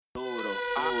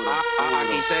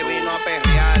Aquí se vino a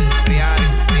perrear, real,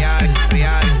 real,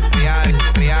 real, real,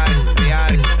 real,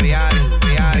 real, real,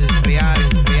 real, real,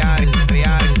 real,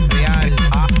 real, real.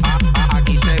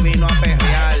 Aquí se vino a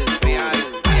perrear, real,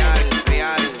 real,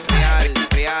 real, real,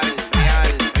 real,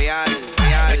 real, real,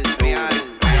 real, real,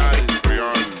 real,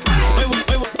 real.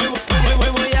 Hoy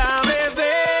voy a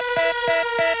beber.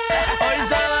 Hoy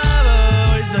se bebe,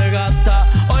 hoy se gasta,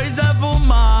 hoy se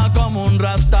fuma como un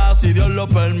rata, si Dios lo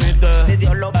permite. Si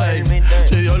Dios lo permite.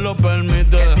 Si Dios lo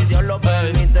permite. Si Dios lo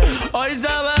permite. Hoy se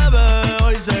bebe,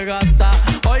 hoy se gasta,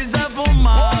 hoy se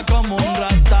fuma como un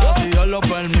rata, si Dios lo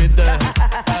permite.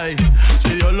 Ey,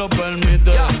 si Dios lo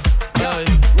permite. Real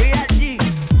G,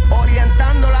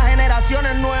 orientando las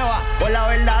generaciones nuevas por la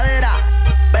verdadera.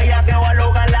 Bella que va a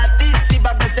lograr la tipsy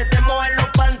pa' que se te mojen los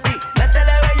panties.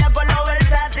 Métele bella con lo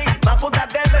versátil, más puta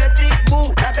que Betty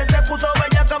Boo. La que se puso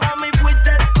bella que mami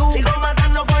fuiste tú. Sigo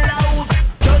matando con la U.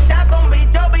 Chota con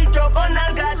bicho, bicho con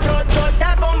alga.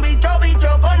 Chota con bicho,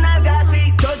 bicho con alga.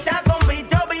 Sí, chota con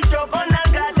bicho, bicho con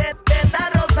alga. Te está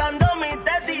rozando mi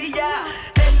tetilla.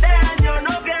 Este año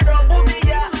no quiero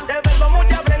putilla. Te ves con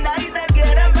mucha prenda y te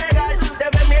quieren pegar. Te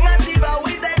ves bien activado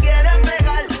y te quieren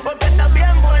pegar. Porque estás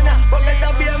bien buena, porque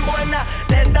estás bien buena.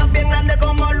 Te estás bien grande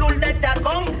como Lourdes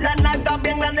Chacón. Las nalgas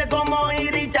bien grandes como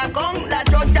Iris Chacón. La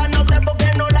chocha no sé por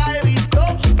qué no la he visto,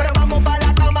 pero vamos pa'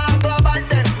 la cama a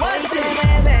clavarte. Hoy se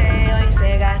bebe, hoy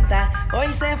se gasta,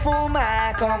 hoy se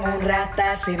fuma como un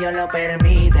rata, si Dios lo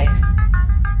permite.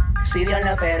 Si Dios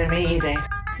lo permite.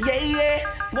 Yeah,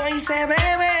 yeah. Hoy se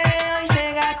bebe, hoy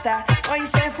se gasta, hoy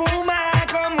se fuma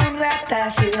como un rata,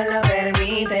 si Dios lo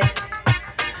permite.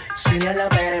 Si Dios lo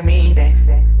permite.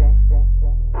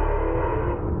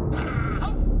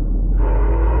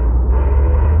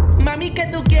 Mami, ¿qué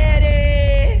tú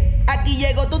quieres? Aquí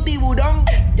llegó tu tiburón.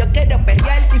 Yo quiero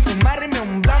perrearte y fumarme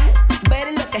un blunt. Ver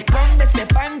lo que esconde ese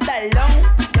pantalón.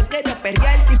 Yo quiero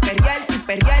perrearte y perrearte y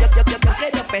perrearte. Yo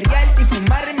quiero perrearte y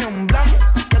fumarme un blunt.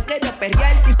 Yo quiero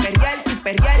perrearte y perrearte y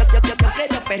perrearte. Yo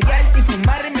quiero perrearte y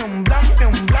fumarme un blunt,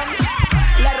 un blunt.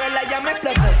 La rola ya me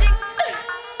explotó.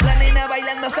 La nena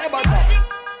bailando se botó.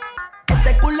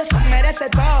 Ese culo se merece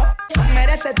todo. Se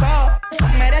merece todo. Se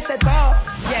merece todo.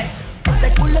 Yes. Ese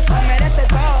culo se merece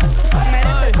todo, se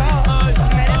merece todo, se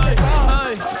merece todo.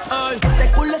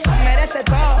 Ese culo se merece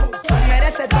todo, se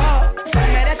merece todo, se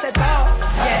merece todo.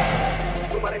 Yes.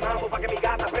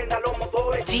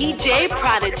 DJ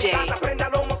Prodijay.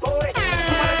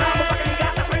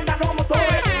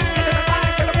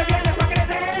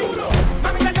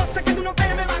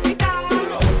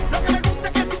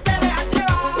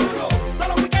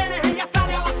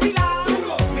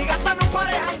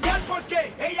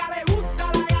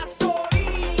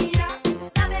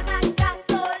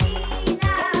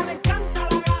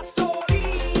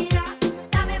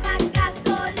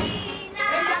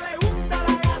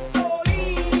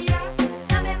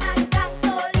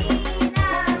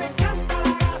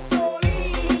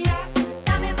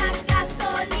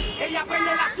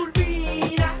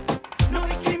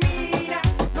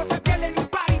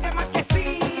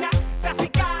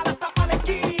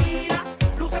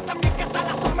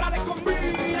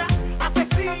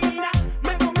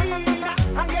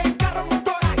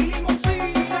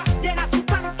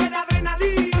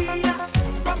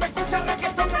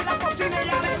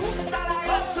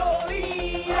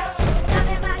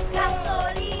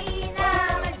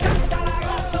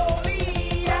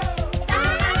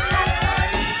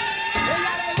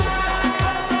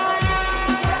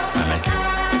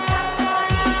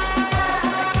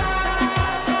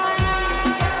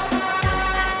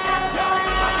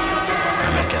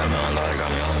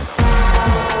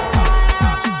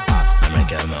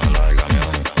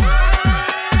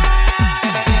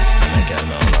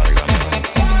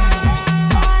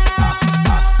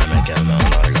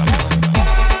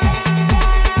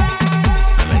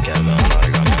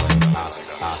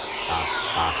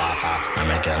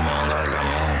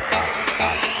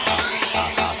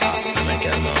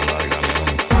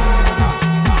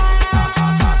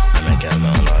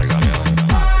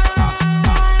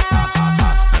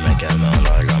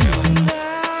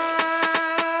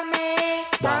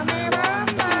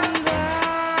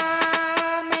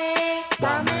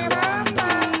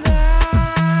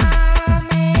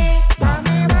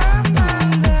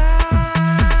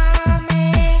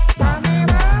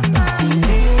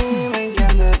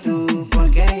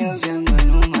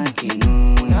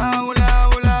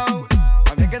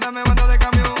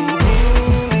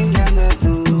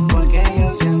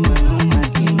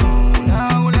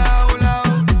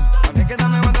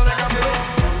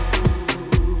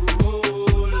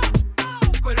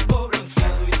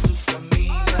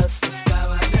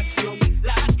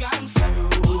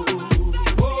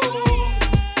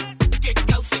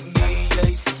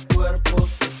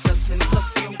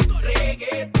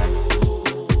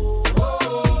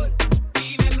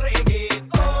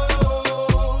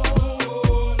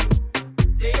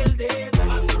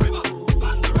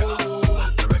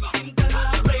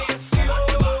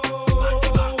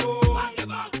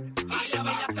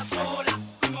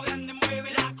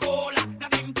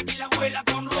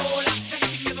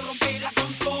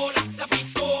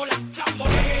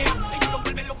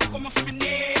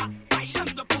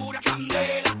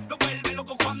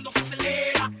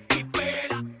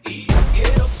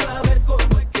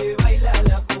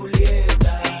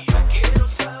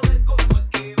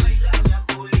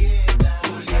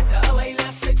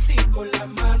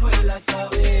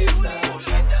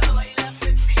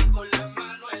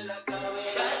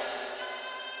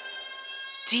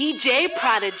 DJ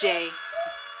Prodijay.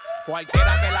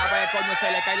 Cualquiera que la ve, coño,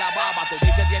 se le cae la baba. Tú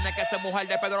dices tiene que ser mujer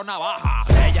de Pedro Navaja.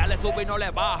 Ella le sube y no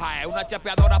le baja. Es una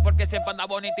chapeadora porque siempre anda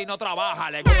bonita y no trabaja.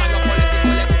 Le gustan los políticos y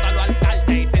le gustan los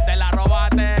alcaldes. Y si te la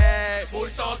robaste,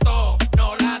 bultoto,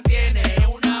 no la tiene.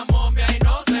 Una momia y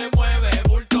no se mueve.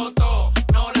 Bultoto,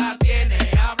 no la tiene.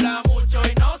 Habla mucho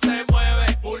y no se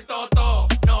mueve. Bultoto,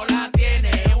 no la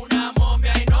tiene. Una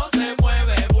momia y no se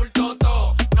mueve.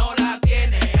 Bultoto, no la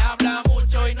tiene. Habla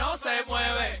mucho y no se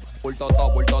mueve.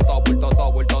 Bultoto, bultoto,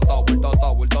 bultoto, bultoto,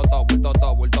 bultoto, bultoto,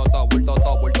 bultoto, bultoto, bultoto,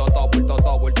 bultoto,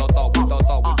 bultoto, bultoto,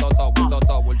 bultoto, bultoto,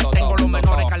 bultoto, bultoto. Tengo los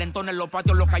menores calentones, los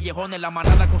patios, los callejones, la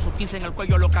manada con sus 15 en el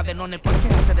cuello, los cadenones.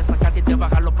 Cualquiera se desacata y te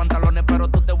baja los pantalones, pero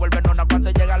tú te vuelves nona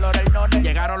cuando llega los reinones.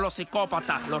 Llegaron los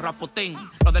psicópatas, los raputín,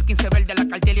 los del 15 verde, la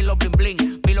cartier y los bling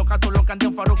bling. Vi los catos, los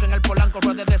canteón Faruk en el Polanco,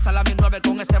 ruedas de salami 9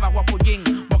 con ese bajo a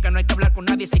Fullín. Porque no hay que hablar con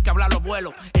nadie, sí que hablar los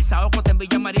vuelos. El Saoco te en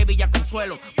Villa María y Villa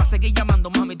Consuelo. Va a seguir llamando,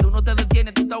 mami, tú no te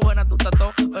detienes, tú estás buena, tú estás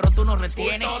todo, pero tú no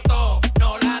retienes. Bultoto,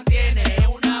 no la tiene,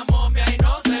 una momia y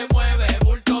no se mueve.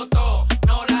 Bultoto,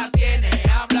 no la tiene,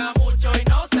 habla mucho y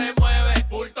no se mueve.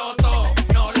 Bultoto,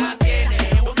 no la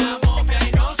tiene, una momia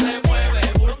y no se mueve.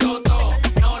 Bultoto,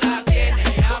 no la tiene,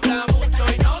 habla mucho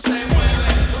y no se mueve.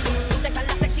 Tú te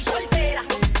calas sexy soltera.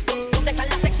 Tú te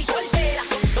calas sexy soltera.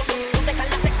 Tú te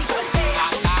calas sexy soltera.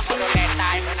 Andamos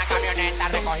ruleta en una camioneta,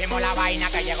 recogimos la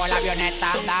vaina que llegó la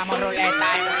avioneta. Andamos ruleta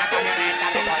en una camioneta,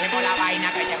 recogimos la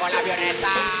vaina que llegó la avioneta.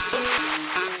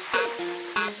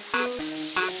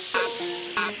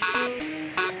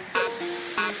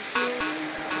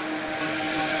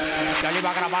 Yo le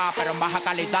iba a grabar, pero en baja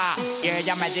calidad. Y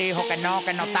ella me dijo que no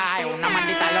está. Es una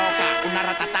maldita loca, una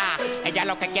ratatá. Ella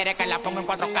lo que quiere es que la ponga en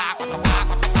 4K, 4K,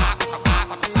 4K, 4K,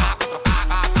 4K.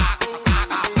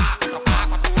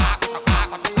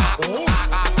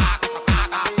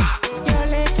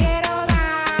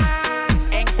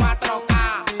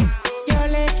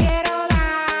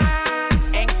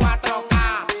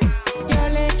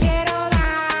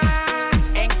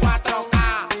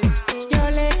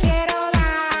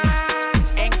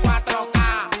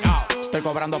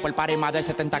 Cobrando por party más de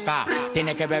 70K.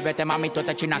 Tiene que beberte, mami, tú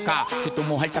te china acá. Si tu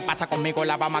mujer se pasa conmigo,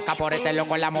 la vamos acá por este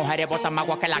loco. Las mujeres botan más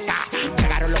agua que la K.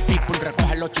 Llegaron los people,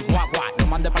 recogen los chihuahuas. No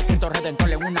mande para el Cristo Redentor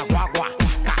en una guagua.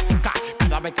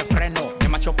 Cada vez que freno,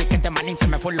 demasiado piquete, manín, se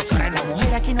me fue los frenos. Las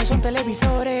mujeres aquí no son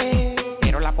televisores,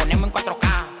 pero la ponemos en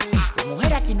 4K. Las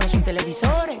mujeres aquí no son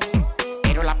televisores,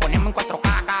 pero la ponemos en 4K.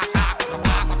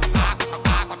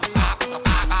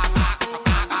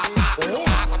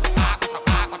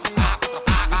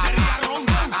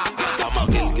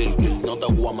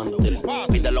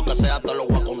 Pide lo que sea, te lo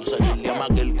voy a conseguir. Llama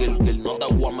Gil, no te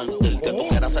voy a mentir. Que tú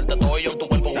quieras hacerte todo y yo en tu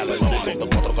cuerpo. Dale, no te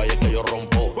cuatro calles que yo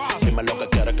rompo. Dime lo que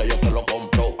quieres que yo te lo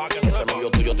compro. Ese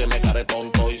novio tuyo tiene cara de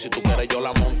tonto. Y si tú quieres yo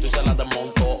la monto y se la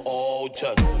desmonto. Oh,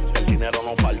 che, el dinero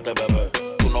no falte, bebé.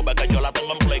 Tú no ves que yo la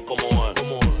tengo en play como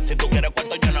es. Si tú quieres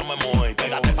cuarto yo no me muevo.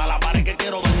 Pégate pa' la pared que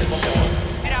quiero verte como es.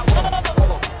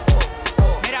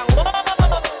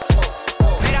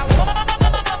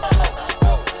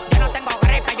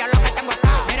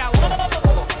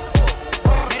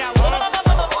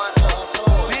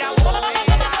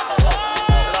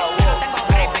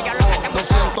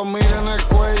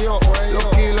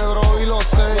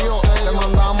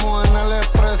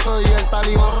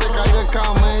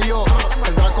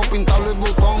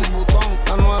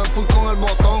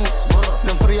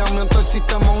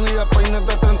 Sistemón y de peines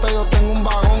de 30 yo tengo un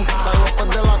vagón. La López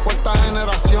de la cuarta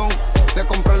generación. Le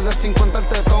compré el de 50 el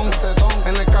tetón.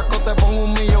 En el casco te pongo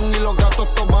 1 millón y los gatos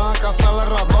estos van a cazar el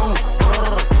ratón.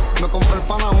 Me compré el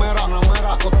Panamera,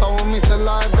 acostado en mi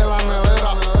celda desde la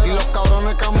nevera. Y los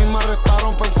cabrones que a mí me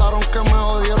arrestaron pensaron que me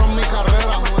jodieron mi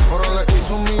carrera. Pero le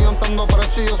hice 1 millón estando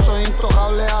preso y yo soy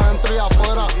intocable adentro y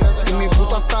afuera. Y mi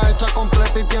puta está hecha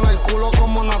completa y tiene el culo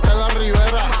como Natalia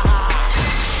Rivera.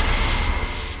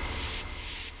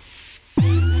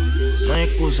 No hay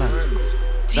excusa.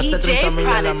 Gasté 30,000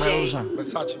 en la medusa.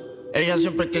 Versace. Ella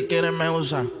siempre que quiere me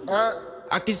usa.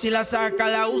 Aquí si la saca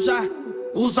la usa.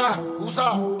 Usa.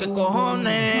 ¿Qué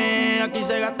cojones? Aquí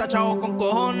se gasta chavo con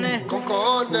cojones.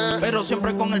 Pero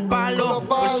siempre con el palo.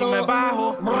 Por si me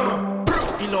bajo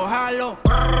y lo jalo.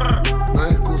 No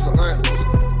hay excusa.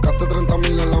 Gasté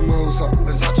 30,000 en la medusa.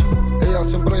 Versace. Ella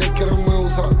siempre que quiere me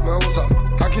usa.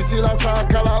 Aquí si la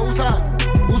saca la usa.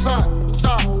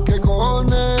 ¿Qué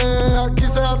cojones? Aquí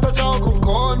se ha tachado con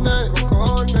cojones.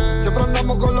 Siempre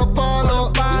andamos con los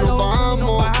palos y nos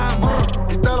bajamos.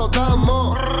 Y te lo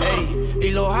damos. Ey, y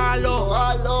lo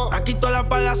jalo. Aquí todas las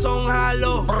balas son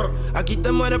jalo. Aquí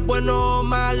te mueres bueno o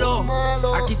malo.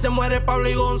 Aquí se muere Pablo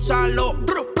y Gonzalo.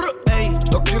 Ey,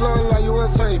 los tranquilo en la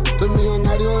USA. Estoy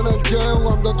millonario en el jet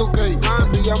jugando 2K.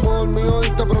 Te pillamos el mío y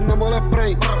te prendemos el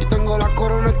spray. Y tengo la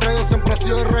corona, el traigo, siempre he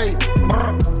sido el rey.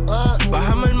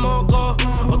 Bájame el moco,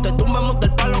 o te tumbamos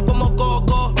del palo como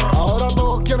coco. Ahora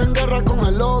todos quieren guerra con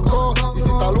el loco. Y si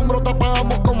te alumbro, te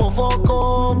apagamos como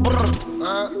foco.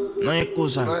 No hay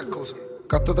excusa. No hay excusa.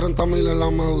 Gaste 30,000 en la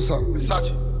Medusa.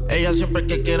 Versace. Ella siempre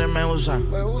que quiere me usa.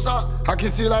 Me usa. Aquí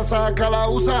si la saca, la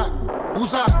usa.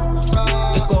 Usa.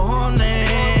 ¿Qué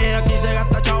cojones? Aquí se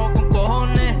gasta chavo con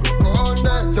cojones.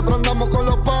 Siempre andamos con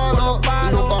los palos.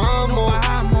 Y nos bajamos.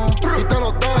 Y te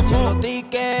los damos. Haciendo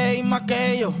tickets y más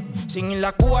que ellos. Sin ir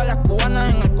la Cuba, las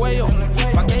cubanas en el cuello.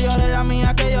 Pa' que llore la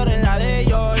mía, que llore la de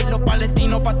ellos. Y los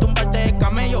palestinos pa' tumbarte de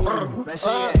camello.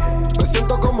 Me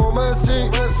siento como Messi,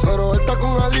 pero él está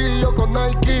con Ali y yo con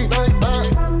Nike.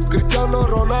 Cristiano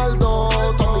Ronaldo,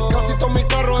 casi todos mis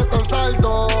carros están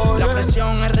saldos. La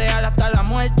presión es real hasta la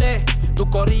muerte. Tu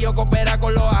corillo coopera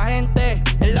con los agentes.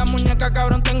 En la muñeca,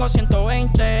 cabrón, tengo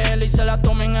 120. Le hice la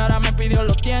tomen, ahora me pidió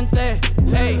los dientes.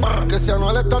 Ey. Que si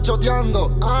Anuel está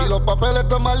choteando y los papeles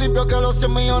están más limpios que los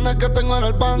 100 millones que tengo en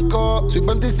el banco. Soy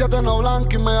 27 no blanco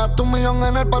y me gasto 1 millón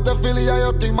en el patefil y ya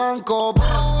yo estoy manco.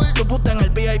 Tu puta en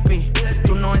el VIP.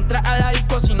 Tú no entras a la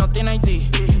disco si no tienes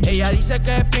ID. Ella dice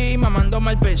que es pi,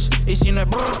 mamándome el pez. Y si no es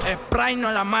Sprite,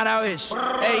 no la maravilla.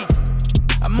 Ey,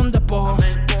 hazme un despojo.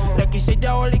 Le quise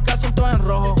diabólica, siento en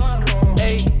rojo.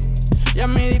 Ey, ya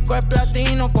mi disco es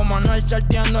platino. Como Anuel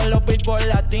charteando en los billboard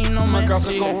latinos. Me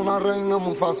casé con una reina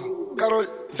Mufasa. Carol,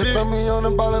 7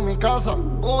 millones vale mi casa.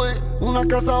 Uy, una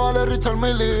casa vale Richard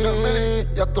Mille.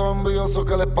 Y a todos envidiosos,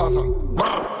 ¿qué les pasa?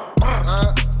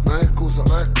 No hay excusa,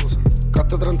 no hay excusa.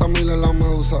 Gaste 30,000 en la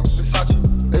Medusa. Versace.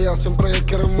 Ella siempre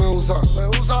quiere me usa.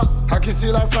 Aquí si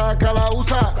la saca, la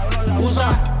usa. Usa.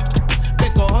 ¿Qué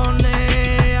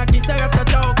cojones? Aquí se gasta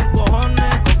chavo con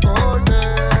cojones.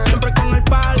 Siempre con el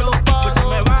palo, pues si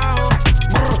me bajo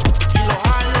y lo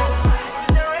jalo.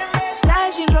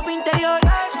 Traje sin ropa interior.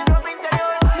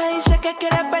 Me dice que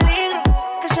quiere peligro,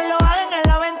 que se lo haga en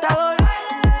el aventador.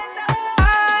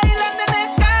 Ay, la nena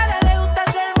es cara, le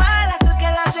gusta ser mala. Hasta el que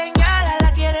la señala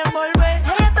la quiere envolver.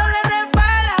 Esto le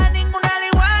resbala, ninguna le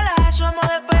iguala. Somos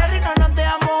de perro y no nos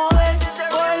dejamos joder.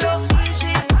 Cógelo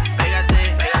easy. Pégate,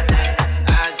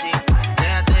 así,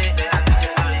 déjate,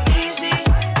 easy.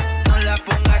 No la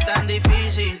pongas tan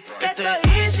difícil. Esto es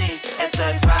easy, esto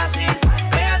es fácil.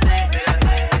 Pégate,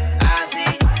 así,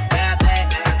 déjate,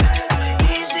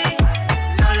 easy.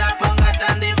 No la pongas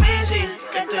tan difícil.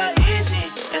 Esto es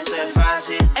easy, esto es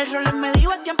fácil. El rol me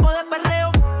dijo es tiempo de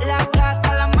perreo. La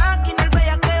gata, la máquina, el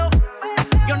bellaqueo.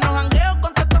 Yo no jangueo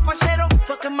con todos estos falseros.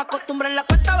 Fue que me acostumbré en la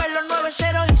cuenta a ver los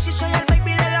 9-0. Y si soy el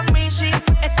baby de la Missy.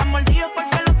 Están mordidos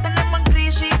porque los tenemos en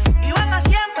crisis. Iban a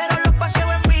 100 pero los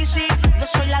paseo en bici. Yo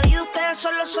soy la D, ustedes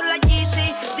solo son la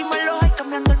Yeezy. Dímelo, ay,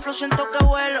 cambiando el flow, siento que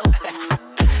vuelo.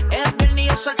 Es viernes y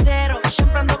es soltero.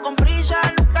 Siempre ando con prisa,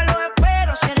 nunca lo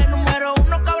espero. Si eres número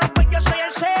 1, cabrón, pues yo soy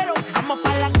el 0. Vamos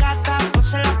pa' la caca,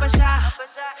 pose la pesada.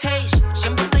 Hey,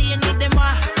 siempre estoy lleno y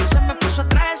demás. Se me puso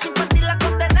traje sin partir la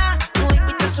condena. Tu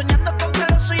baby está soñando con que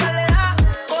lo suya le da.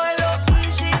 Cógelo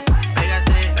easy.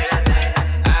 Pégate,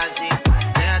 así,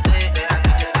 déjate,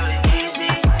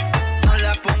 easy. No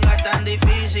la pongas tan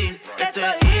difícil. Esto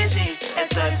es easy,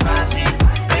 esto es fácil.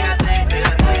 Pégate,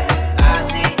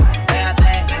 así,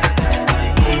 déjate,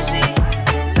 easy.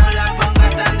 No la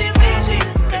pongas tan difícil.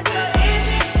 Esto es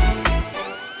easy.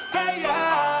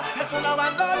 Ella es una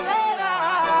bandolera.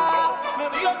 Me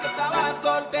dijo que estaba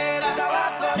soltera.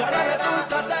 Y ahora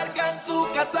resulta ser que en su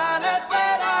casa le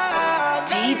esperan.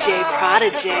 DJ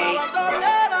Prodijay. Me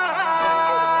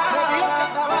dijo que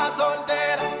estaba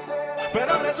soltera.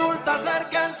 Pero resulta ser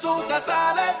que en su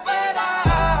casa le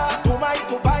esperan. Tu ma y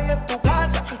tu pai en tu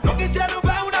casa. Lo que hicieron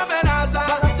fue una amenaza.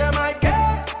 Adelante, Mike.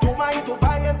 Tu ma y tu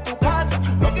pai en tu casa.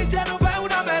 Lo que hicieron fue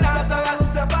una amenaza. La luz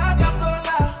se apaga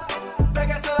sola.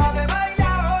 Pégase, dale,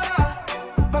 baila ahora.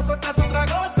 Pa' soltarse un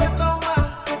trago se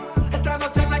toma. Esta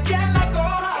noche no hay quien la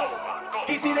coja.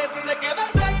 Y si decide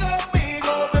quedarse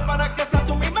conmigo, ve para que sea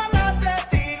tú misma la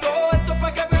testigo. Esto es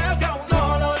pa' que vea que aún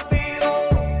no lo olvido.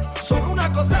 Solo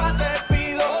una cosa te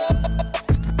pido.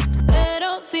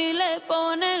 Pero si le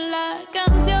ponen la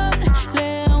canción,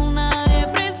 le da una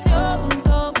depresión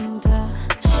tonta.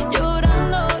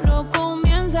 Llorando lo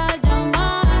comienza a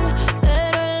llamar,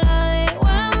 pero él la dejó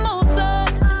en buzón.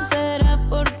 ¿Será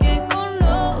porque con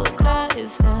otra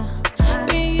está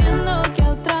fingiendo que a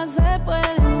otra se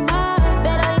puede amar?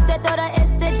 Pero hice todo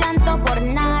este llanto por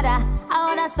nada.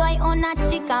 Ahora soy una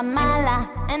chica mala.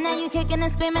 And now you kicking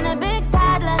and screaming a big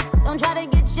toddler. Don't try to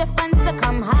get your friends to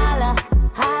come holla,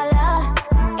 holla.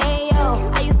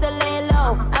 Ayo, I used to lay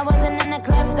low. I wasn't in the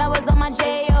clubs, I was on my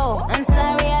J.O. Until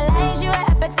I realized you were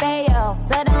epic fail.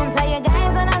 So don't tell your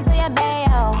guys when I say a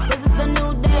bail. Cause it's a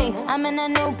new day, I'm in a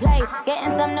new place.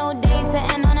 Getting some new days,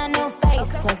 sitting on a new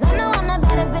face. Cause I know I'm the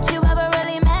baddest bitch you ever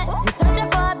really met. You searching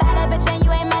for a better bitch and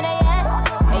you ain't met her yet.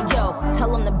 Hey yo,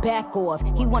 tell him to back off.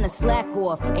 He wanna slack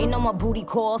off. Ain't no more booty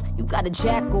calls, you gotta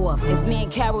jack off. It's me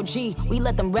and Karol G, we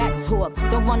let them racks talk.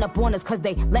 Don't run up on us cause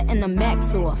they letting the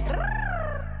max off.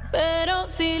 Pero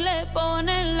si le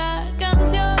ponen la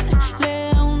canción,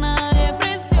 le da una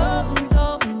depresión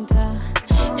tonta.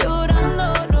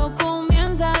 Llorando lo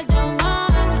comienza a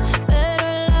llamar, pero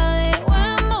él la dejó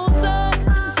en buzón.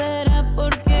 Será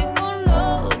porque con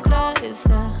otra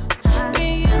está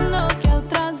viendo que a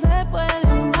otra se puede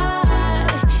amar.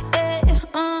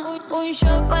 Un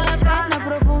shot para la pena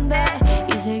profunda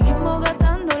y seguimos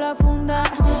gastando la funda.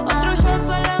 Otro shot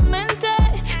para la mente,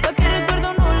 pa' que el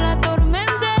recuerdo no la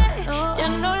atormente. Ya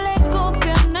no le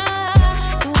copia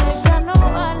nada, su ex ya no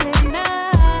vale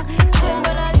nada. Se le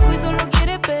va la disco y solo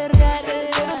quiere perrear,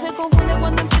 pero se confunde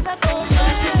cuando empieza a tomar.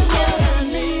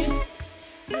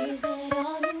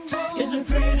 Is a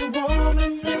pretty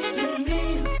woman next to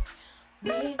me.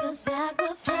 We could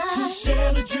sacrifice To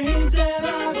share the dreams that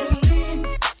I believe.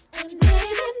 and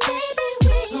maybe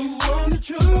we Someone to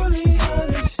truly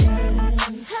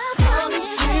understands how to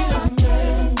treat a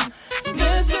man.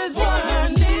 This is what I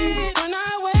need when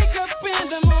I wake up in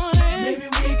the morning. Maybe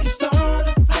we can start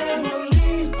a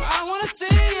family. I wanna see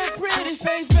your pretty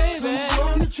face, baby.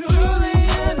 Someone to truly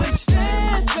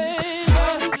understands, baby.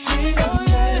 How to treat a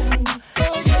man.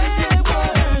 Oh, this is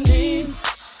what I need.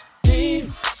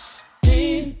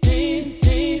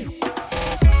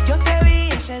 Yo te vi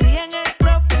ese día en el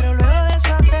club, pero luego de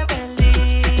eso te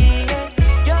perdí.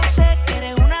 Yo sé que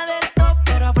eres una del top,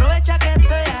 pero aprovecha que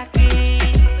estoy aquí.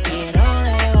 Quiero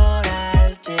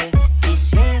devorarte,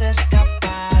 quisiera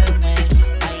escaparme,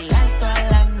 bailar toda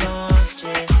la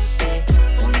noche,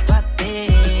 junto a ti,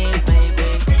 baby.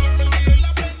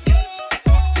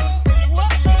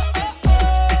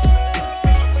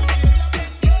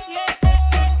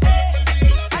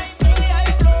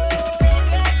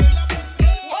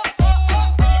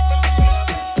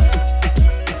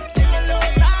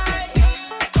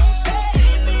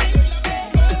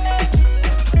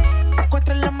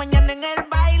 Cuatro en la mañana en el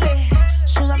baile,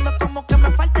 sudando como que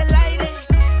me falta el aire.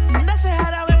 De ese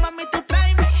jarabe, mami, tú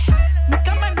tráeme. Mi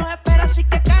cama nos espera, así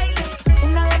que caile.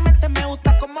 Una demente me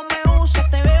gusta como me usa.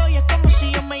 Te veo y es como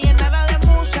si yo me llenara de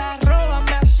musas.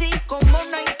 Róbame así como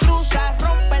una intrusa.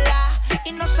 Rómpela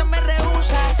y no se me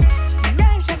rehúsa.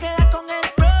 Ya y se queda con el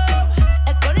club.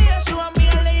 El corillo de su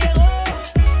amiga le llegó.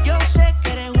 Yo sé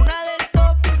que eres una del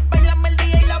top. Bailame el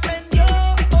día y la prendió.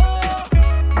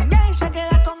 Ya y se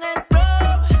queda con el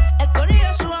club. El corillo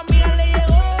de su amiga le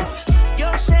llegó.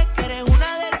 Yo sé que eres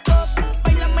una del top.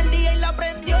 Bailame el día y la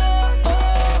prendió.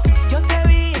 Yo te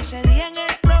vi ese día en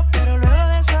el club, pero luego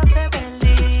de eso te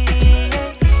perdí.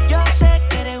 Yo sé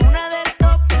que eres una del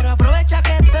top, pero aprovecha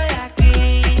que estoy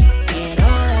aquí. Quiero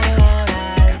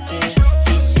devorarte,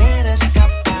 quisiera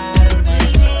escaparme,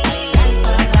 bailar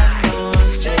toda la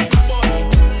noche,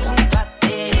 junto a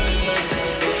ti.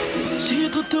 Si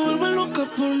tú te vuelves loca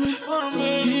por mí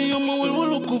y yo me vuelvo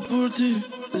loco por ti,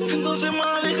 entonces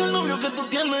más deja el novio que tú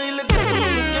tienes y le cuento lo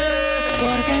que quieres.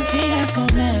 Porque sigues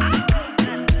con él.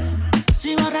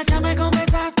 Si borracha me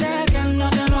confesaste que él no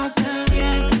te lo hace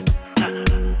bien.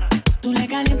 Tú le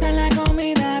calientas la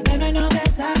comida, pero él no te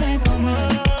sabe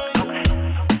comer.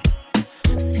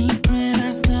 Si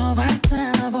pruebas no vas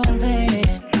a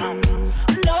volver.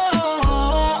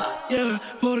 No. Yeah,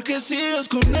 porque sigues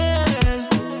con él.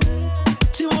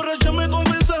 Si borracha me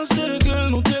confesaste que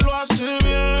él no te lo hace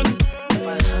bien.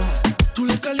 Tú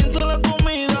le calientas la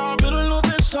comida, pero él no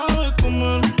te sabe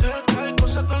comer. Hay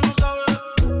cosas que él no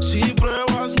sabe. Si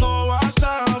pruebas no vas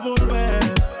a volver.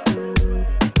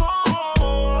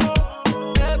 No.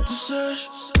 Entonces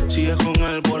sigues con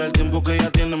él por el tiempo que ya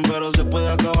tienen, pero se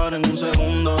puede acabar en un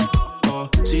segundo.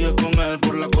 Sigues con él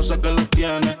por la cosa que él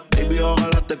tiene. Baby,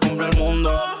 ojalá te compre el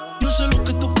mundo. Yo sé lo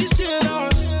que tú quisieras.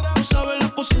 Tú sabes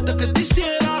las cositas que te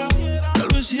hiciera. Tal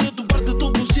vez si de tu parte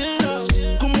tú pusieras,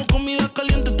 como comida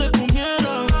caliente te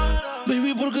comiera.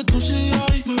 Baby, porque tú sigues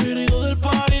ahí. Me hubiera ido del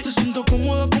party. Te siento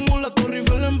cómoda como la Torre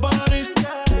Eiffel en París.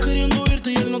 Tú queriendo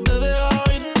irte y él no te deja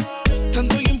ir.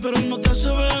 Tanto bien, pero él no te hace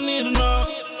venir, no.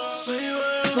 Baby.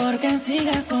 Porque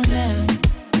sigues con él.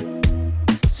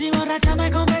 Si borracha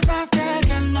me confesaste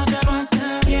que él no te lo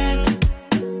hace bien.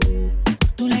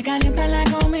 Tú le calientas la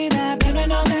comida, pero él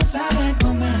no te sabe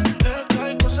comer.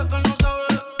 Hay cosas que él no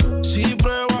sabe.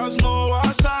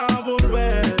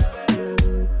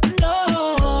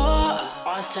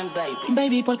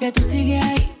 baby, porque tú sigues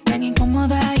ahí, tan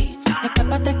incómoda ahí.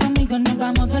 Escápate conmigo, nos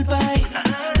vamos del país.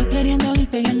 Tú queriendo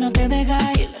irte y él no te deja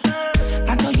ir.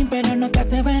 Tanto gym, pero no te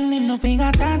hace venir, no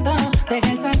fija tanto.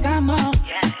 Deja el sarcasmo,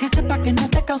 que sepa que no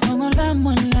te causó un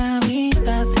orgasmo en la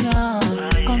habitación.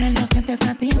 Con él no sientes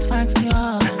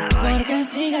satisfacción, porque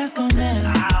sigues con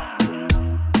él.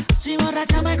 Si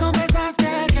borracha me confesaste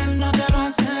que él no te lo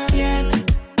hace bien.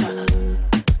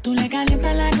 Tú le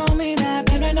calientas la comida,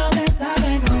 pero él no te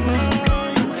sabe comer.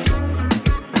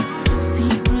 Si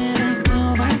pruebas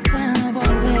no vas a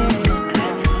volver.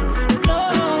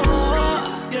 No.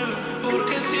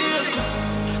 Porque sigues con...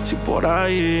 Si por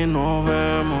ahí nos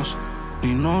vemos y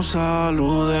nos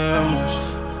saludemos,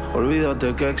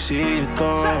 olvídate que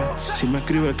existo. Si me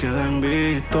escribes queda en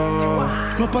visto.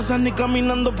 No pasas ni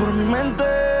caminando por mi mente.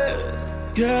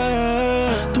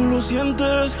 Yeah, tú lo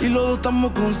sientes y los dos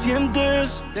estamos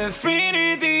conscientes.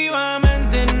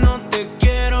 Definitivamente no te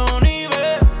quiero ni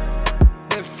ver.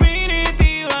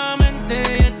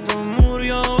 Definitivamente esto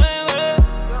murió, bebé.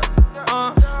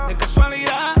 De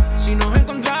casualidad, si nos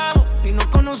encontramos y nos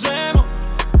conocemos,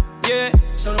 yeah,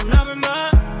 solo una vez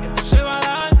más, esto se va a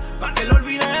dar para que lo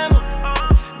olvidemos.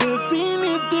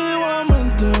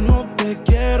 Definitivamente no te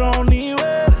quiero ni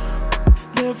ver.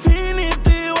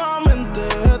 Definitivamente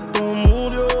esto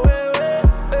murió, bebé.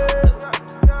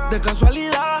 De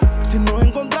casualidad, si nos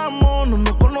encontramos, no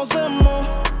nos conocemos.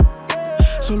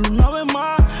 Solo una vez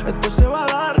más, esto se va a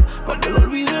dar para que lo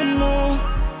olvidemos.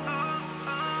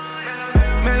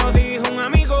 Me lo dijo un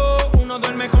amigo, uno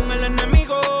duerme con el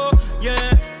enemigo.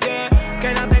 Yeah, yeah,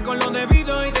 quédate con lo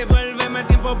debido y devuélveme el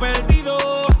tiempo perdido.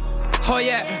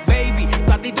 Oye, baby,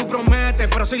 a ti tú prometes,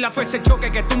 pero soy la fuerza de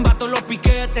choque que tumba todos los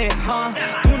piquetes.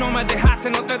 Tú no me dejaste,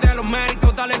 no te des los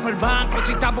méritos, dale por el banco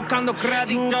si estás buscando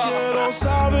crédito. No quiero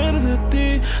saber de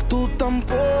ti, tú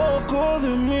tampoco de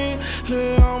mí.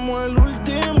 Leamos el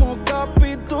último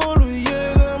capítulo y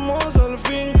lleguemos al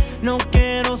fin. No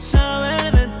quiero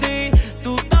saber de ti,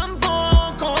 tú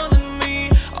tampoco de mí.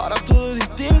 Ahora todo es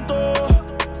distinto,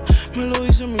 me lo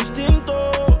dice mi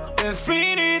instinto.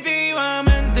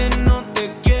 Definitivamente no te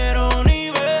quiero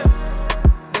ni ver.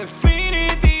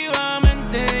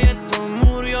 Definitivamente esto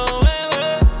murió,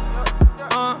 bebé.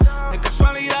 De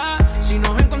casualidad, si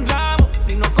nos encontramos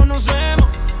y nos conocemos,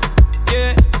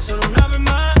 yeah, solo una vez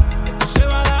más, esto se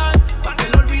va a dar para que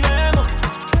lo olvidemos.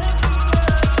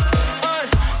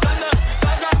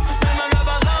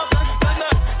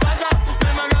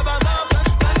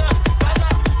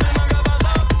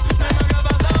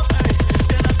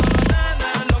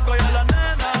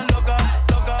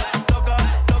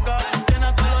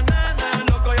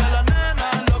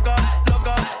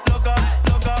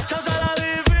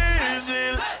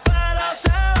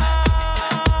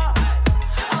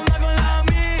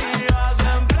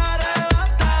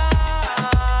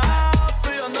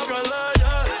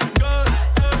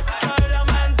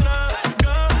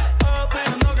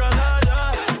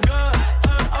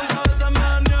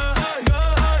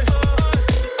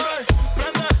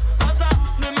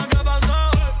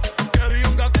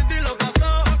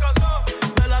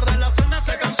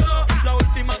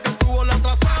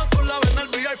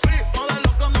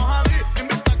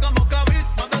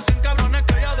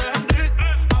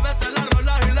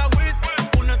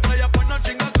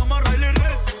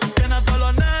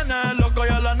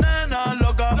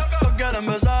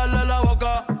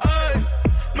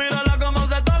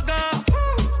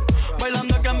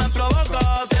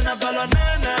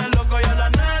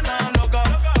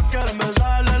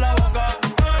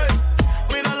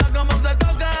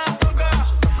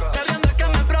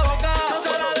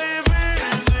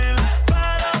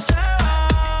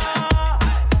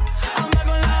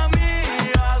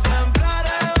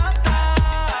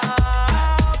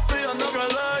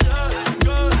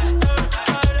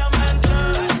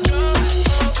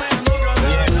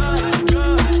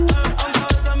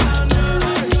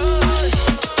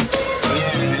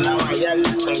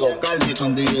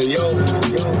 Con DJ Yo,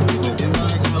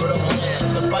 metiéndole cabrón,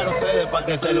 esto es para ustedes, pa'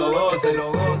 que se lo gocen.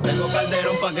 Tengo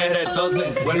calderón pa' que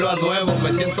retocen, vuelvo a nuevo,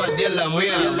 me siento al día en la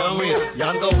mía, mami. Ya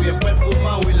ando bien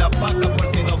perfumado y la paca por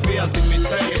si no fían sin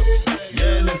misterio.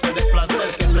 Llénense de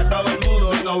placer, que se acaba el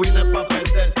mundo y no vine pa'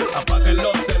 perder. Apaguen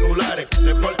los celulares,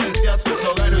 repórtense a sus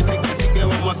hogares y sí que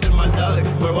vamos a hacer maldades.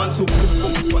 Muevan su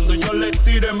pum cuando yo les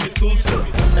tire mi tuntum.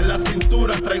 En la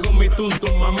cintura traigo mi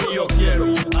tuntum, mami yo quiero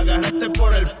agarrarte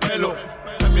por el pelo.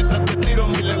 Mientras te tiro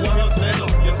mi lengua a los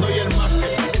senos, yo soy el más que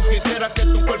tú quisieras que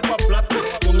tu cuerpo aplaste.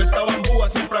 Con esta bambúa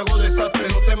siempre hago desastre,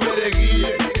 no te me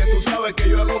desguilles, que tú sabes que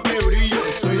yo hago que brille.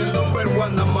 Soy el number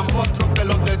one, nada más monstruo que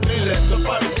los de thriller. Esto es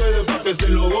para ustedes, pa' que se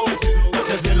lo gocen, pa'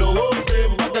 que se lo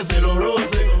gocen, pa' que se lo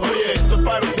rocen. Oye, esto es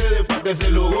para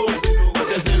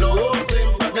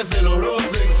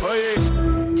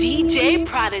DJ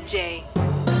Prodijay.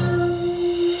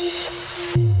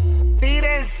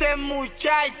 Tírense,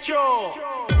 muchacho.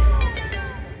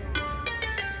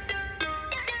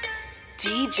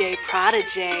 DJ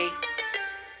Prodijay.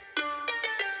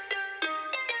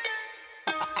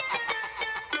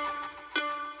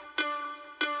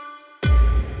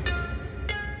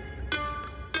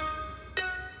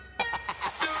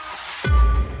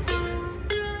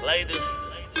 Ladies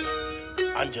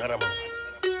and gentlemen,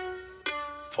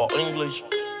 for English,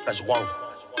 press 1.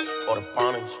 For the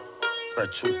Spanish,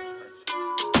 press 2.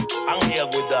 I'm here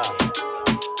with the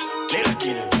little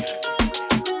genius.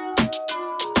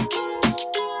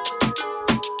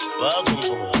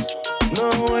 No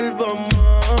vuelvas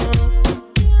más,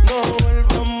 no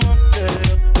vuelvas más, que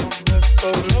ya tus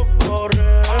besos los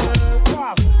borré.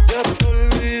 Ya te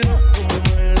olvidé cómo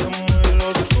me lo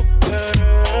superé.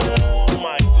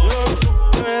 Lo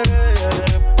superé,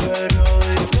 eres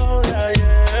periódico de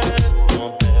ayer. No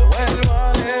te vuelvas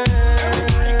a leer.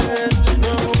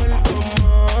 No vuelvas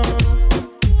más,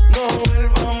 no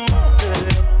vuelvas más, que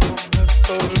ya tus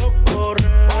besos los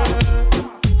borré.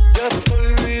 Ya te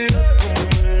olvidé.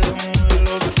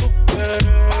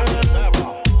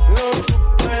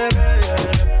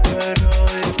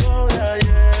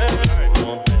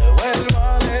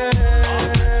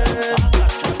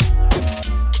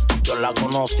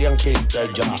 Conocí en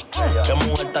Quisqueya. Qué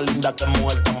mujer tan linda, qué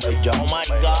mujer tan bella. Oh my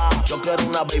God, yo quiero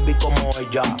una baby como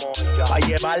ella, pa'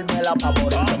 llevármela pa'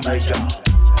 morir en bella.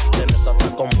 Tiene esa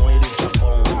como Iris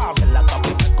Chacón, en la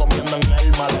capital comiendo en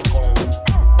el malecón.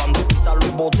 Cuando pisa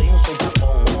Luis Botín su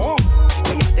tacón,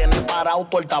 ella tiene parado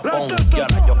todo el tapón. Y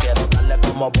ahora yo quiero darle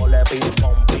como vole ping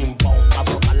pong, ping pong, pa'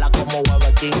 soltarla como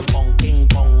hueve King Kong, King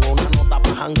Kong. Una nota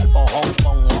pa' jangar por Hong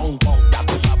Kong, Hong Kong. Ya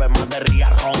tú sabes más de Ria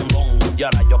Rondón. Y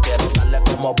ahora yo quiero darle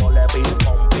como vole ping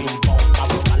pong, ping pong, pa'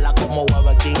 soltarla como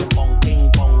hueve King Kong, King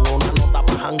Kong. Una nota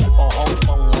pa' jangar por Hong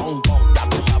Kong, Hong Kong. Ya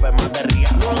tú sabes más de Ria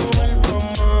Rondón.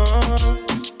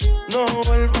 No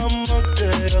vuelvas más, que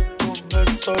ya tus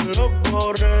besos los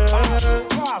borré.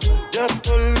 Ya te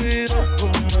olvidé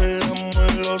cómo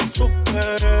lo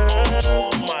superé.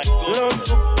 Lo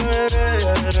superé,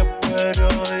 eres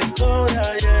periódico de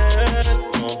ayer.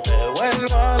 No te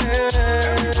vuelvas a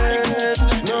leer.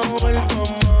 No vuelvas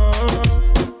más,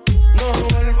 no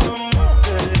vuelvas más,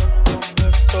 que ya tus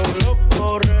besos los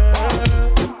borré.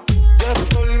 Ya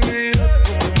te olvidé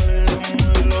cómo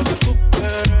lo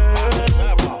superé.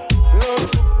 Lo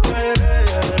superé,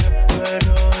 eres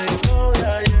periódico de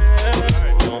ayer.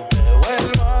 No te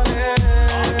vuelvas a leer.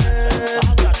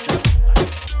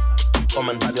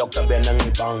 Comentarios que vienen y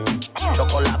van.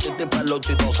 Chocolatito y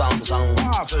peluchito Samsung.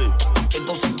 ¿Y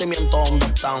tus sentimientos dónde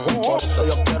están? Por eso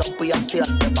yo quiero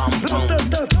piatearte, pam, pam.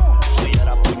 Si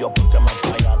era tuyo, ¿por qué me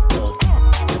fallaste?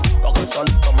 Porque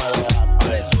solito me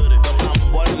dejaste. Yo tan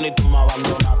bueno y tú me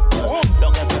abandonaste.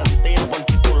 Lo que sentía por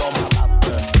ti tú lo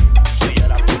mataste. Si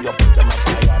era tuyo, ¿por qué me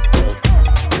fallaste?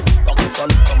 Porque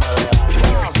solito me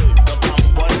dejaste. Yo tan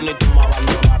bueno y tú me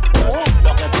abandonaste.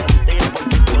 Lo que sentía por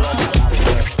ti tú lo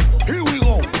mataste. Here we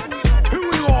go.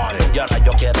 Y ahora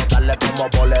yo quiero darle como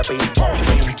vole ping pong,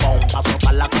 ping pong, pa'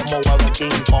 soltarla como hueve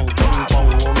King Kong, King Kong.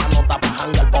 Una nota pa'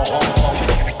 jangar por Hong Kong.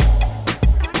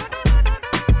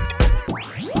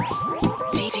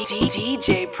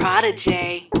 DJ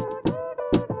Prodijay.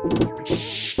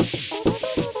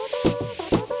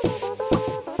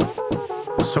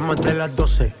 Somos de las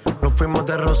 12, nos fuimos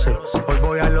de roce. Hoy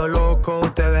voy a lo loco,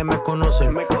 ustedes me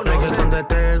conocen. Reggaeton de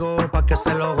Tego, pa' que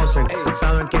se lo gocen.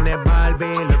 Saben quién es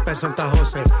Barbie, Luis Santa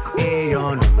José. Y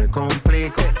yo no me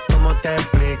complico, ¿cómo te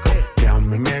explico? Que a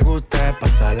mí me gusta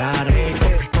pasarla rico.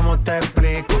 ¿Cómo te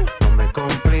explico? No me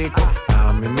complico,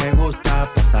 a mí me gusta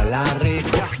pasarla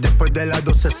rico. Después de las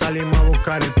 12 salimos a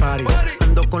buscar el party.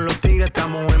 Ando con los tigres,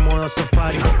 estamos en modo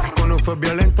safari. Con un fue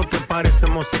violento que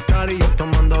parecemos sicari.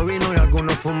 Tomando vino y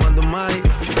algunos fumando mari.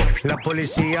 La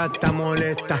policía está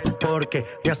molesta porque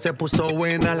ya se puso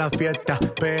buena la fiesta.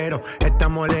 Pero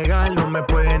estamos legal, no me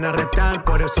pueden arrestar.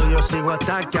 Por eso yo sigo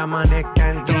hasta que amanezca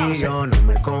en ti. Yo no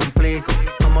me complico,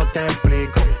 ¿cómo te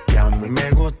explico? Que a mí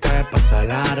me gusta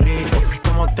pasarla rico.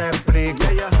 ¿Cómo te explico?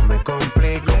 No me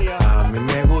complico, a mí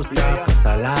me gusta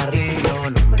pasarla rico.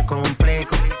 No me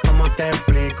complico, ¿cómo te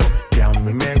explico? Que a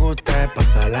mí me gusta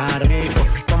pasarla rico.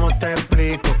 ¿Cómo te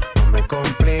explico? No me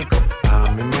complico, a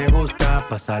mí me gusta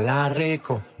pasarla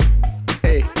rico.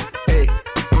 Ey, ey,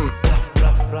 ey,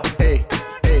 ey,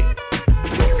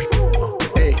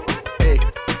 ey, ey,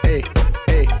 ey,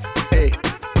 ey, ey.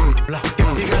 Que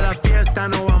siga la fiesta,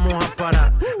 no vamos a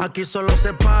parar. Aquí solo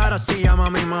se para si llama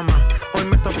mi mamá. Hoy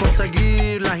me tocó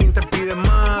seguir, la gente pide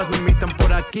más. Me invitan por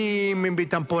por aquí, me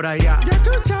invitan por allá.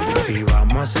 Y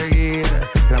vamos a seguir.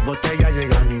 Las botellas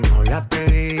llegan y no las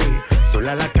pedí.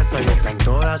 Sola la casa ya están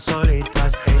todas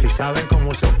solitas. Si saben cómo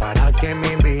uso, para que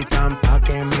me invitan, pa'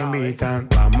 que me invitan.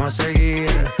 Vamos a seguir.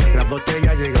 Las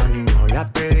botellas llegan y no las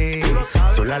pedí.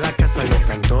 Sola la casa ya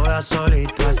están todas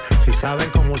solitas. Si saben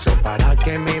cómo uso, para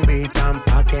que me invitan,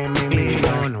 pa' que me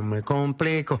invitan. Yo no me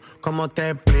complico, ¿cómo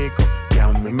te explico? Que a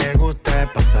mí me gusta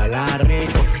pasarla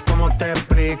rico. ¿Cómo te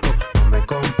explico? No me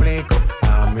complico.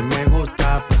 A mí me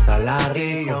gusta pasarla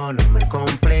rico. No me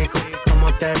complico,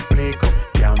 ¿cómo te explico?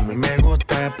 Que a mí me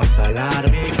gusta pasarla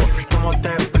rico. ¿Cómo te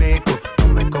explico? No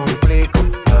me complico.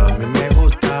 A mí me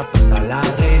gusta pasarla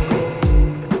rico.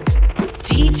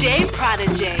 DJ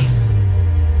Prodijay.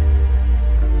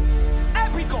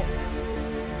 Épico.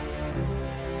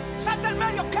 Salta el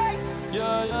medio, ¿ok?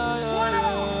 Suena.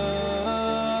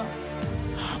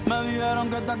 Me dijeron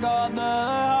que te acabas de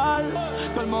dejar,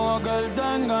 que el modo que él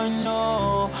te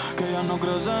engañó, que ya no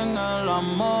crees en el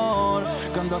amor,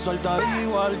 que andas suelta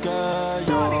igual que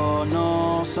yo.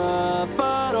 No sé,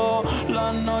 pero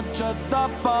la noche está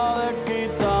pa' de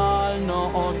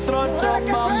quitarnos, otro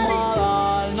shot vamos a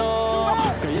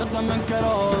darnos, que yo también quiero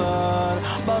joder,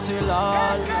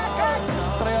 vacilar.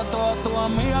 Trae a todas tus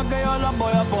amigas que yo las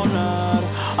voy a poner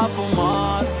a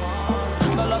fumar.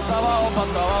 Dale hasta abajo, pa'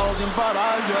 hasta abajo sin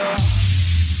parar, yeah.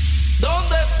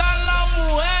 ¿Dónde están las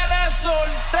mujeres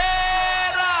solteras?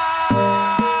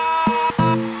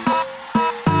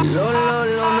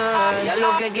 Nada, ya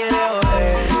lo que quiere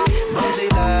joder,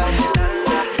 vacilar.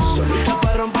 Solita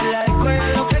pa' romper la disco, ya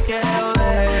lo que quiere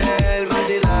joder,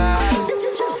 vacilar.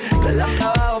 Dale hasta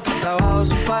abajo, pa' hasta abajo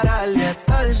sin parar. Y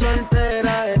estar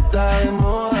soltera está de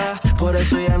moda, por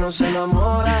eso ya no se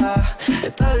enamora.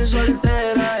 Estar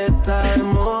soltera está de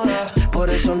moda, por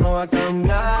eso no va a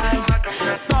cambiar.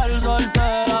 Estar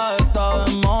soltera está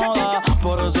de moda,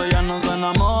 por eso ya no se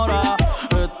enamora.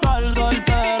 Estar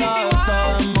soltera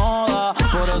está de moda,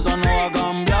 por eso no va a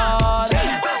cambiar.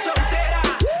 Está soltera,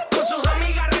 con sus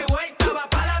amigas revueltas, va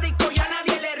pa' la disco y a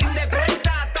nadie le rinde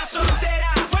cuenta. Está soltera,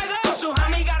 con sus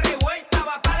amigas revueltas,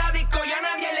 va pa' la disco y a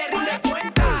nadie le rinde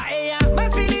cuenta. Ella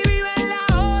vacila y vive en la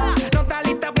joda, no está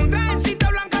lista pa' un trajecito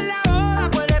blanco en la boda.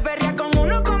 Puede perrear con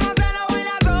uno como se lo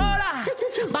baila sola.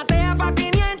 Batea pa'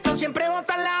 500, siempre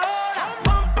bota la hora.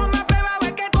 Ponme a prueba a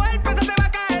ver qué cuerpo se te va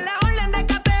a caer la orden de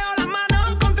cateo, las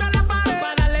manos contra la pared.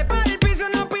 Pa' darle pa' el piso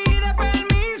no pide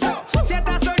permiso. Si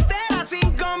estás soltera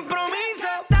sin compromiso,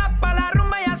 tapa la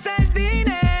rumba y hacer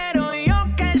dinero. Y yo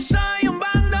que soy un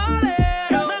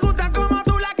bandolero, me gusta como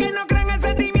tú, la que no cree en el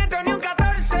sentimiento ni un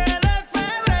 14 de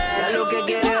febrero. Ya lo que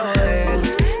quiere joder,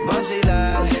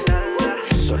 vacilar.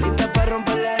 Solita pa'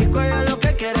 romper la disco, ya lo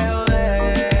que quiere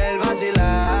joder,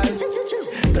 vacilar.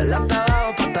 Dale hasta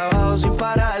abajo, pa' hasta abajo sin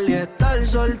parar. Y estar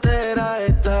soltera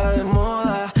está de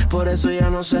moda, por eso ya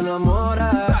no se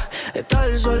enamora.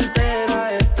 Estar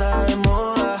soltera está de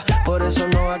moda, por eso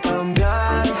no va a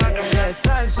cambiar.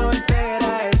 Estar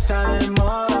soltera está de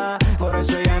moda, por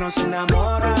eso ya no se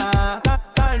enamora.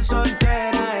 Estar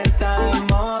soltera está de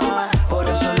moda, por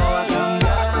eso no va a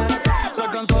cambiar. Se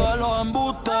cansó de los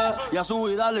embustes y a su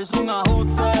vida le hizo un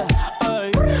ajuste.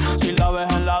 Ey, si la ves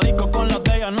en la disco con la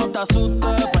que ella no te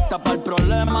asustes, puesta para el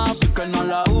problema, así que no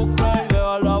la busques. Y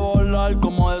déjala volar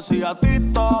como decía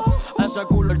Tito. Ese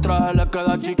culo el traje le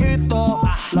queda chiquito.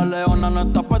 La leona no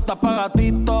está puesta pa'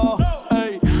 gatito.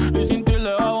 Ey, y sin ti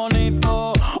le va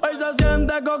bonito. Hoy se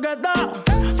siente coqueta,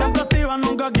 siempre activa,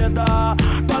 nunca quieta.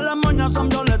 Todas las moñas son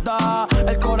violetas,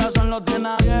 el corazón lo tiene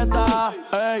a dieta.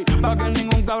 Ey, pa' que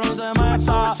ningún cabrón se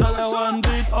meta. Se dejó en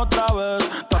beat otra vez,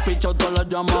 te ha pichado todas las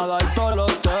llamadas y todos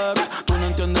los texts. Tú no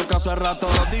entiendes que hace rato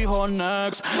lo dijo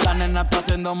next. La nena está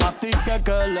haciendo más tique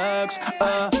que el ex.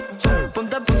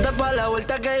 Ponte pa' la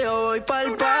vuelta que yo voy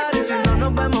pa'l party. Si no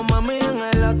nos vemos, mami, en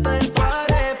el after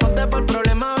party. Ponte pa'l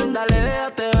problema, ven, dale,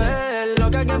 déjate ver.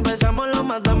 Lo que aquí empezamos lo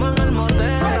matamos en el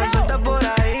motel. Suelta por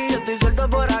ahí, yo estoy suelto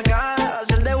por acá.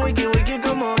 Hacer de wiki wiki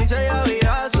como dice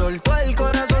Yavira. Soltó el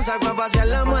corazón, sacó a pasear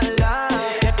la maldad.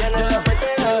 Ella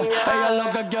es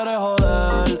lo que quiere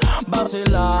joder,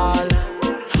 vacilar.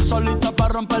 Solita pa'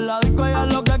 romper la disco, ella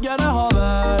es lo que quiere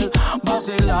joder,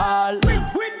 vacilar.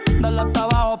 Dale hasta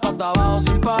abajo, pa' hasta abajo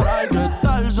sin parar. Que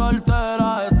estar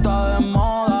soltera está de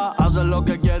moda, hacer lo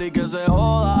que quiere y que se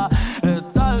joda.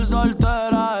 Estar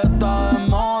soltera está de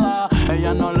moda,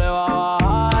 ella no le va a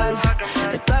bajar.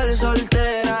 Estar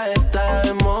soltera está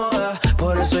de moda,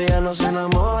 por eso ella no se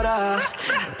enamora.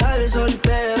 Estar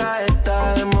soltera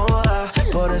está de moda,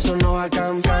 por eso no va a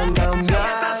cambiar.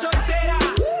 Está soltera,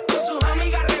 con sus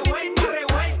amigas revueltas,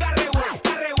 revueltas,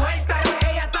 revueltas, revueltas.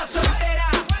 Ella está soltera,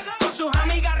 con sus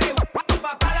amigas revueltas,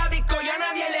 pa' la disco y a nadie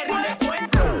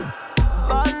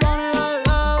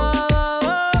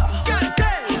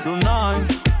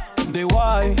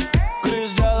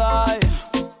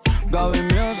Gaby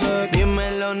Music.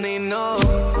 Dímelo, Nino.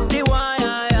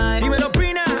 Dímelo,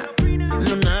 Prina.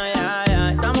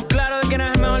 Estamos claros de quién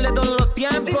es el mejor de todos los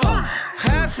tiempos.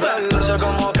 Jefe. Dulce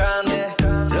como Candy.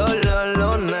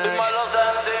 Lo,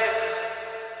 nice.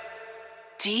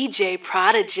 DJ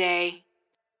Prodijay.